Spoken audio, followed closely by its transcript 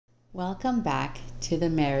Welcome back to the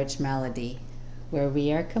Marriage Melody, where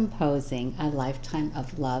we are composing a lifetime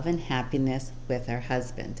of love and happiness with our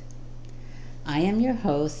husband. I am your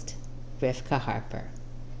host, Rivka Harper.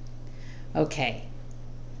 Okay,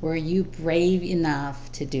 were you brave enough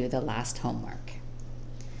to do the last homework?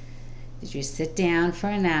 Did you sit down for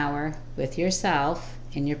an hour with yourself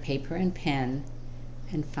and your paper and pen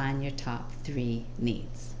and find your top 3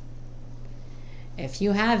 needs? If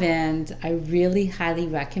you haven't, I really highly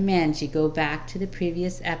recommend you go back to the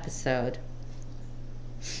previous episode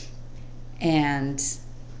and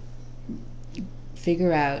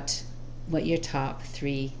figure out what your top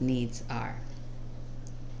 3 needs are.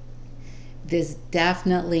 This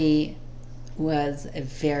definitely was a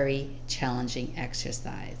very challenging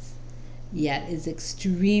exercise, yet is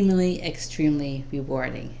extremely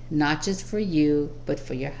rewarding, not just for you, but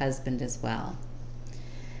for your husband as well.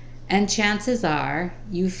 And chances are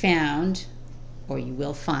you found, or you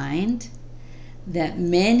will find, that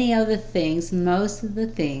most of the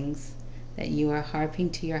things that you are harping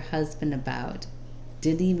to your husband about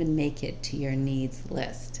didn't even make it to your needs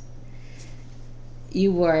list.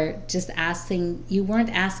 You weren't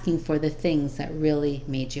asking for the things that really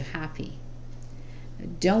made you happy.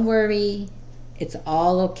 Don't worry, it's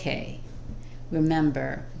all okay.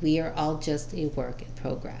 Remember, we are all just a work in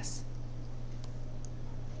progress.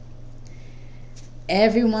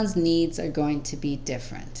 Everyone's needs are going to be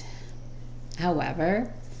different.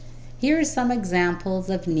 However, here are some examples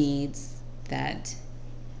of needs that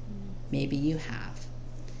maybe you have.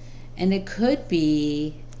 And it could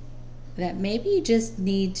be that maybe you just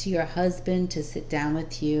need your husband to sit down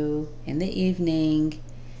with you in the evening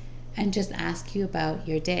and just ask you about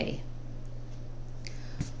your day.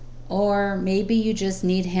 Or maybe you just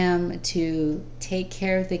need him to take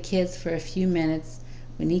care of the kids for a few minutes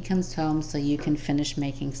when he comes home so you can finish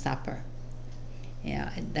making supper.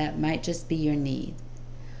 That might just be your need.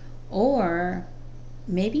 Or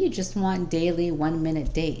maybe you just want daily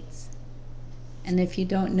 1-minute dates. And if you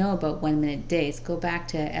don't know about 1-minute dates, go back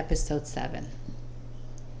to episode 7.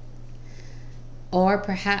 Or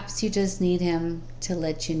perhaps you just need him to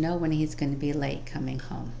let you know when he's going to be late coming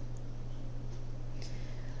home.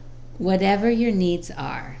 Whatever your needs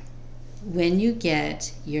are, when you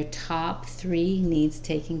get your top 3 needs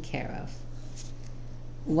taken care of,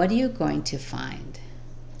 what are you going to find?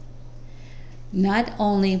 Not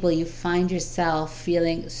only will you find yourself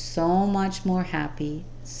feeling so much more happy,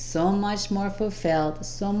 so much more fulfilled,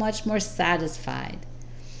 so much more satisfied,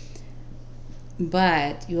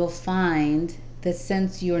 but you'll find that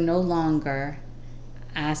since you're no longer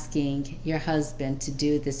asking your husband to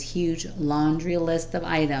do this huge laundry list of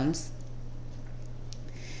items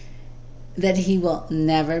that he will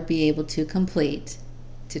never be able to complete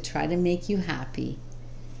to try to make you happy,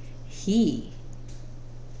 he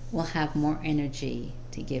will have more energy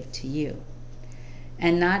to give to you.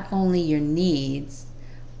 And not only your needs,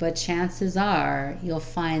 but chances are you'll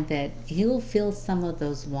find that he will fill some of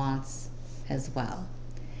those wants as well.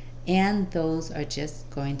 And those are just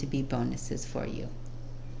going to be bonuses for you.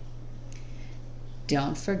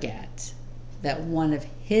 Don't forget that one of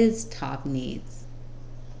his top needs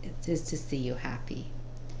is to see you happy.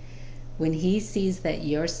 When he sees that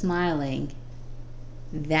you're smiling,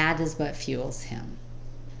 that is what fuels him.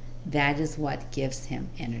 That is what gives him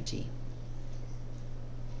energy.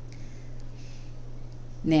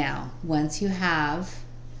 Now, once you have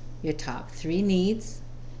your top 3 needs,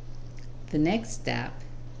 the next step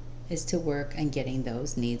is to work on getting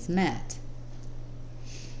those needs met.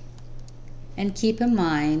 And keep in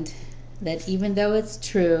mind that even though it's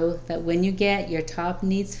true that when you get your top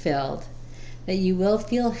needs filled, that you will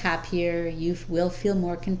feel happier, you will feel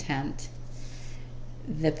more content,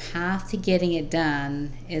 the path to getting it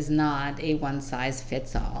done is not a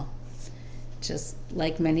one-size-fits-all, just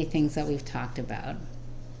like many things that we've talked about.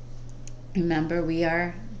 Remember, we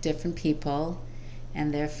are different people,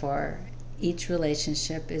 and therefore each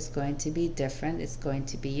relationship is going to be different, it's going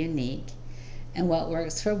to be unique, and what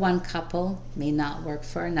works for one couple may not work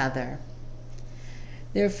for another.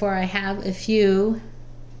 Therefore, I have a few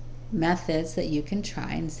methods that you can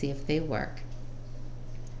try and see if they work.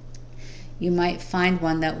 You might find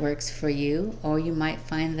one that works for you, or you might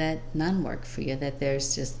find that none work for you, that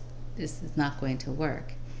this is not going to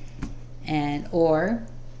work. Or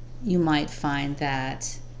you might find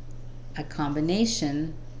that a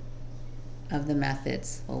combination of the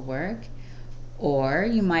methods will work, or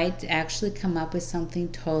you might actually come up with something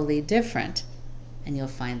totally different, and you'll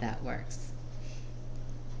find that works.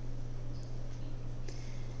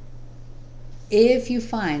 If you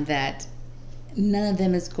find that none of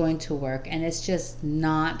them is going to work and it's just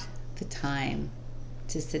not the time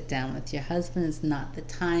to sit down with your husband, it's not the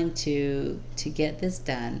time to get this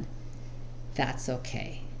done, that's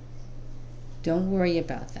okay. Don't worry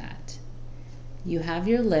about that. You have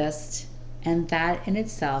your list, and that in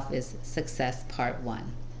itself is success part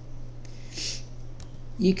 1.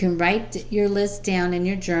 You can write your list down in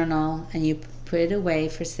your journal and you put it away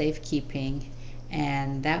for safekeeping,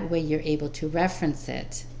 and that way you're able to reference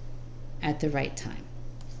it at the right time.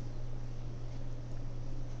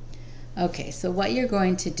 Okay, so what you're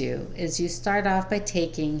going to do is you start off by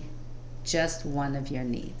taking just one of your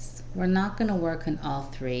needs. We're not going to work on all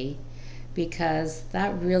 3 because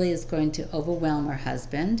that really is going to overwhelm our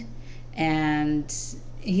husband, and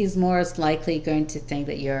he's more likely going to think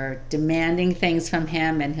that you're demanding things from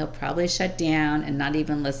him, and he'll probably shut down and not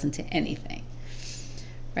even listen to anything.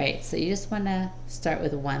 Right, so you just want to start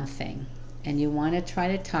with one thing, and you want to try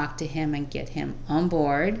to talk to him and get him on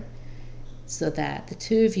board so that the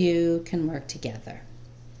 2 of you can work together.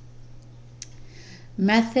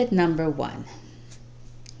 Method number 1.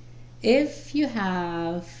 If you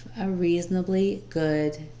have a reasonably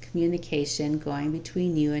good communication going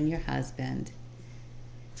between you and your husband,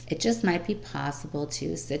 it just might be possible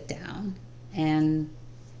to sit down and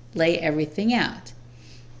lay everything out,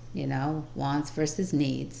 wants versus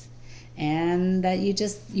needs, and that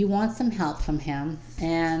you want some help from him,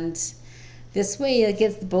 and this way it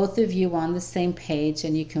gets both of you on the same page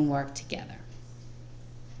and you can work together.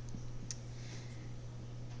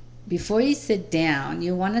 Before you sit down,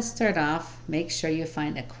 you want to start off, make sure you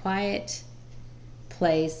find a quiet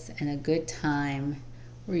place and a good time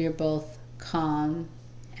where you're both calm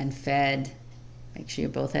and fed. Make sure you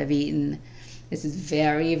both have eaten. This is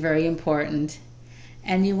very, very important.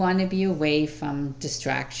 And you want to be away from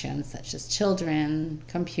distractions such as children,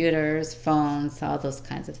 computers, phones, all those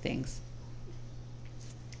kinds of things.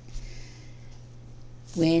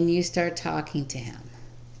 When you start talking to him,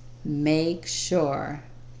 make sure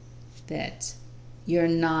that you're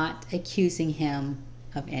not accusing him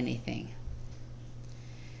of anything.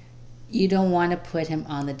 You don't want to put him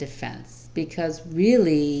on the defense, because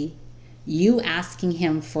really you asking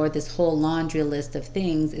him for this whole laundry list of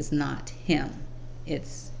things is not him,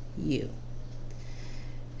 it's you.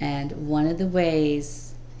 And one of the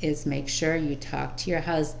ways is make sure you talk to your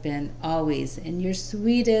husband always in your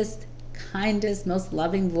sweetest, kindest, most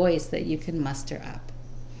loving voice that you can muster up.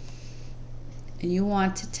 And you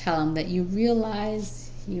want to tell him that you realize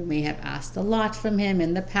you may have asked a lot from him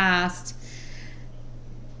in the past,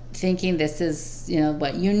 thinking this is,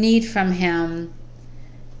 what you need from him,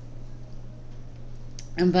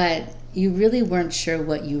 but you really weren't sure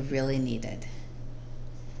what you really needed.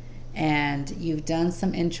 And you've done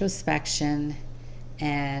some introspection,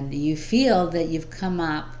 and you feel that you've come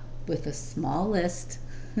up with a small list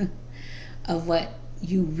of what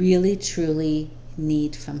you really truly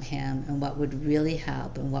need from him, and what would really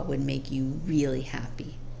help, and what would make you really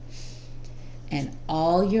happy. And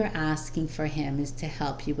all you're asking for him is to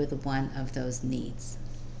help you with one of those needs.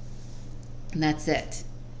 And that's it.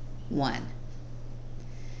 One.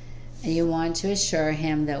 And you want to assure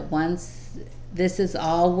him that once this is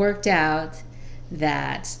all worked out,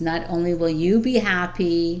 that not only will you be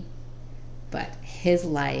happy, but his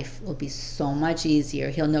life will be so much easier.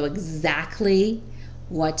 He'll know exactly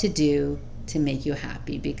what to do to make you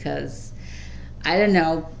happy, because I don't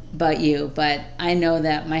know about you, but I know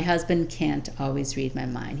that my husband can't always read my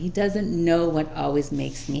mind. He doesn't know what always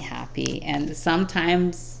makes me happy, and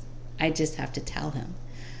sometimes I just have to tell him.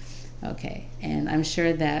 Okay, and I'm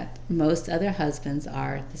sure that most other husbands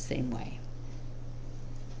are the same way.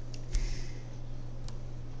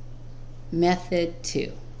 Method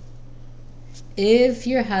 2. If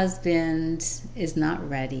your husband is not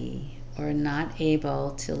ready or not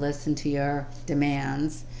able to listen to your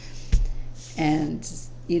demands, and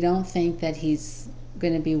you don't think that he's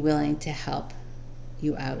going to be willing to help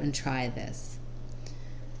you out and try this,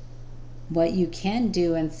 what you can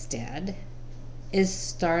do instead is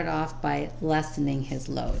start off by lessening his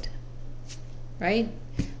load. Right?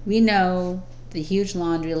 We know the huge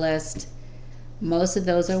laundry list. Most of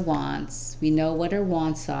those are wants. We know what our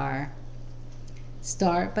wants are.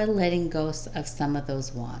 Start by letting go of some of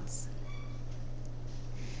those wants.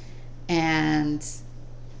 And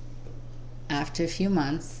after a few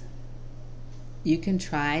months, you can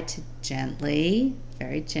try to gently,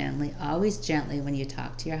 very gently, always gently when you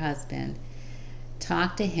talk to your husband,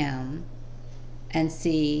 talk to him and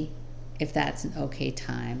see if that's an okay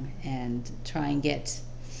time, and try and get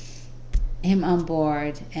him on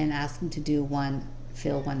board and ask him to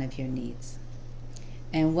fill one of your needs.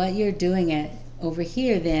 And what you're doing it over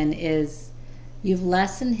here then is you've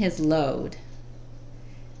lessened his load,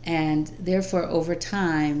 And therefore, over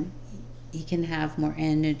time, he can have more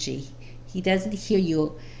energy. He doesn't hear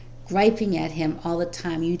you griping at him all the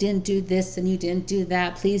time. You didn't do this and you didn't do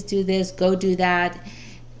that. Please do this, go do that.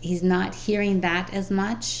 He's not hearing that as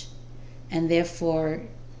much, and therefore,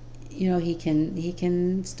 he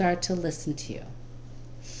can start to listen to you.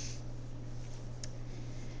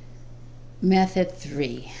 Method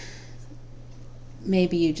 3.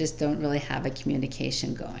 Maybe you just don't really have a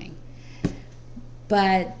communication going,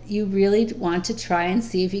 but you really want to try and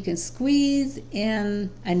see if you can squeeze in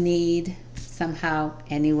a need somehow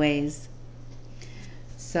anyways.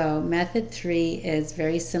 So method 3 is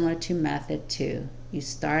very similar to method 2. You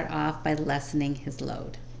start off by lessening his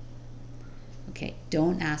load. Okay,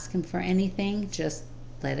 don't ask him for anything, just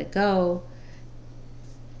let it go.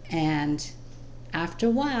 And after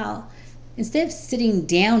a while, instead of sitting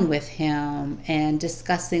down with him and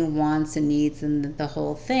discussing wants and needs and the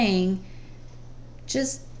whole thing,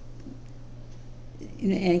 just,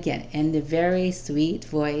 and again, in a very sweet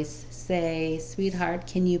voice, say, "Sweetheart,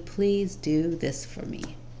 can you please do this for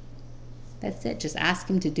me?" That's it. Just ask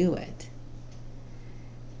him to do it.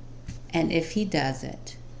 And if he does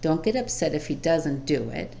it, don't get upset if he doesn't do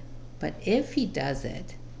it, but if he does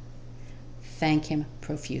it, thank him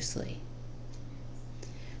profusely.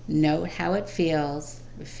 Note how it feels.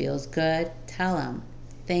 If it feels good, tell him,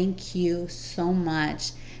 "Thank you so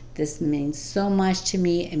much. This means so much to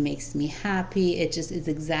me. It makes me happy. It just is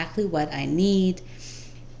exactly what I need."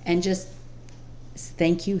 And just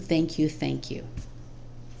thank you, thank you, thank you.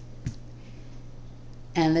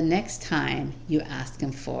 And the next time you ask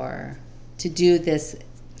him to do this,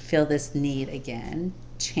 fill this need again,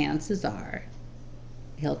 chances are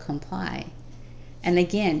he'll comply. And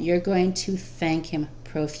again, you're going to thank him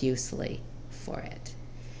profusely for it.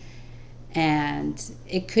 And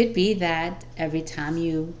it could be that every time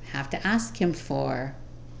you have to ask him for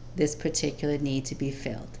this particular need to be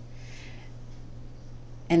filled.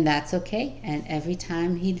 And that's okay. And every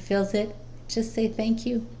time he fills it, just say thank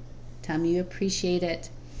you. Tell him you appreciate it.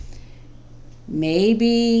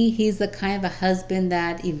 Maybe he's the kind of a husband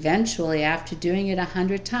that eventually, after doing it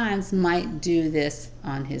 100 times, might do this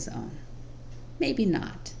on his own. Maybe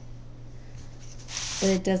not. But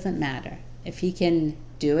it doesn't matter. If he can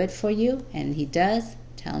do it for you, and he does,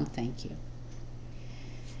 tell him thank you.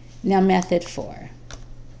 Now, method 4.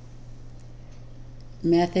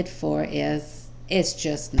 Method 4 is, it's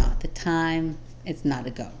just not the time. It's not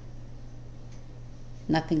a go.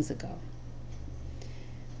 Nothing's a go.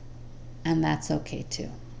 And that's okay too.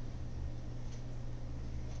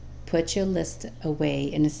 Put your list away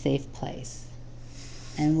in a safe place.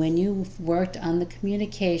 And when you've worked on the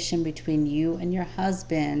communication between you and your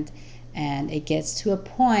husband, and it gets to a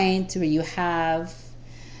point where you have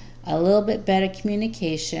a little bit better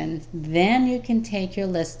communication, then you can take your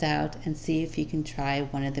list out and see if you can try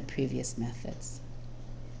one of the previous methods.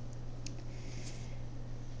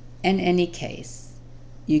 In any case,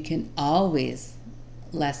 you can always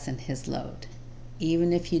lessen his load,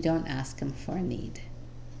 even if you don't ask him for a need.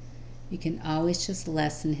 You can always just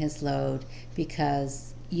lessen his load,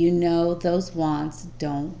 because you know those wants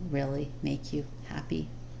don't really make you happy.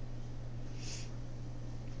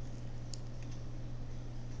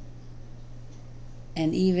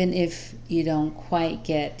 And even if you don't quite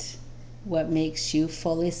get what makes you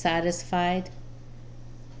fully satisfied,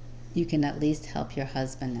 you can at least help your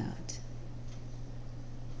husband out.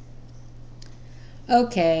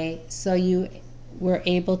 Okay, so you were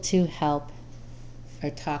able to help or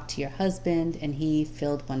talk to your husband, and he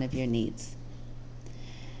filled one of your needs.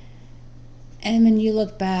 And when you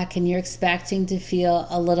look back and you're expecting to feel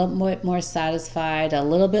a little bit more satisfied, a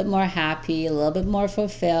little bit more happy, a little bit more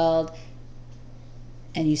fulfilled,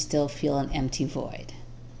 and you still feel an empty void,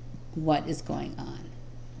 what is going on?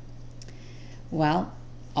 Well,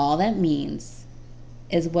 all that means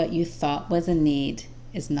is what you thought was a need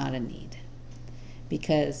is not a need.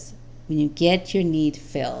 Because when you get your need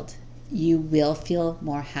filled, you will feel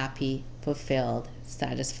more happy, fulfilled,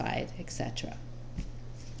 satisfied, etc.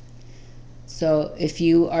 So if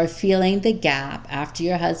you are feeling the gap after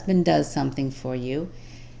your husband does something for you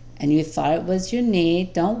and you thought it was your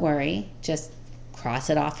need, don't worry, just cross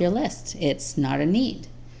it off your list. It's not a need.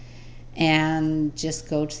 And just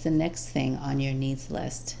go to the next thing on your needs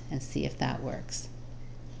list and see if that works.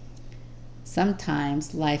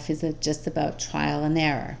 Sometimes life is just about trial and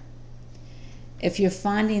error. If you're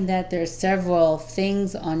finding that there are several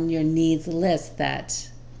things on your needs list that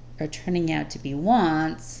are turning out to be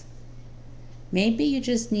wants, maybe you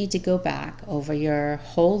just need to go back over your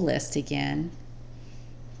whole list again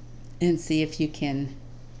and see if you can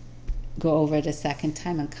go over it a second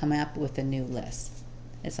time and come up with a new list.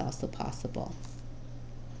 is also possible.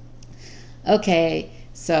 Okay,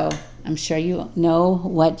 so I'm sure you know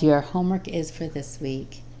what your homework is for this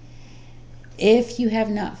week. If you have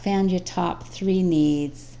not found your top 3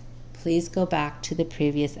 needs, please go back to the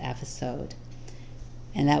previous episode.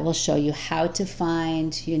 And that will show you how to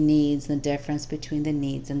find your needs, the difference between the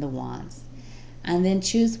needs and the wants. And then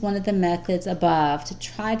choose one of the methods above to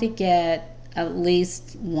try to get at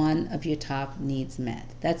least one of your top needs met.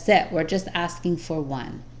 That's it. We're just asking for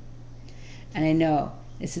one. And I know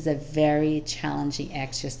this is a very challenging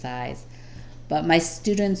exercise, but my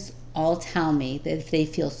students all tell me that they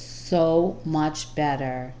feel so much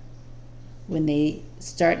better when they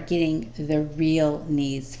start getting the real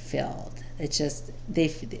needs filled. It's just, they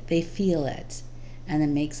feel it, and it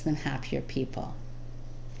makes them happier people.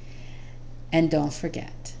 And don't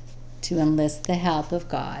forget to enlist the help of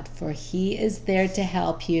God, for He is there to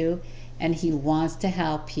help you, and He wants to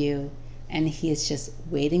help you, and He is just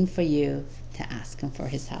waiting for you to ask Him for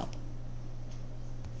His help.